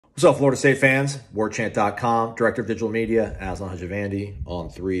What's up, Florida State fans? WarChant.com, Director of Digital Media, Aslan Hajavandi, on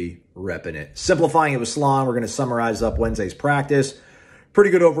 3, repping it. Simplifying it with Slon, we're going to summarize up Wednesday's practice.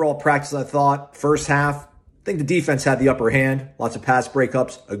 Pretty good overall practice, I thought. First half, I think the defense had the upper hand. Lots of pass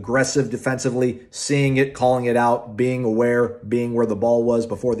breakups, aggressive defensively, seeing it, calling it out, being aware, being where the ball was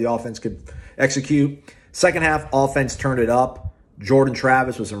before the offense could execute. Second half, offense turned it up. Jordan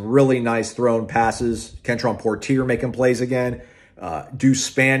Travis with some really nice thrown passes. Kentron Poitier making plays again. Deuce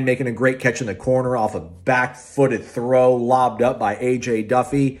Spann making a great catch in the corner off a back-footed throw lobbed up by A.J.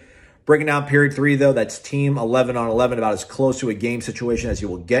 Duffy. Breaking down period 3, though, that's team 11 on 11, about as close to a game situation as you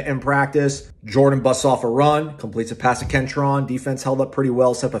will get in practice. Jordan busts off a run, completes a pass to Kentron. Defense held up pretty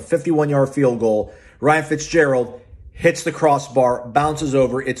well, set up a 51-yard field goal. Ryan Fitzgerald hits the crossbar, bounces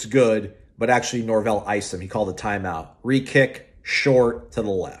over, it's good, but actually Norvell iced him. He called a timeout. Re-kick, short to the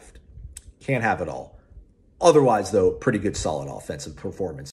left. Can't have it all. Otherwise, though, pretty good, solid offensive performance.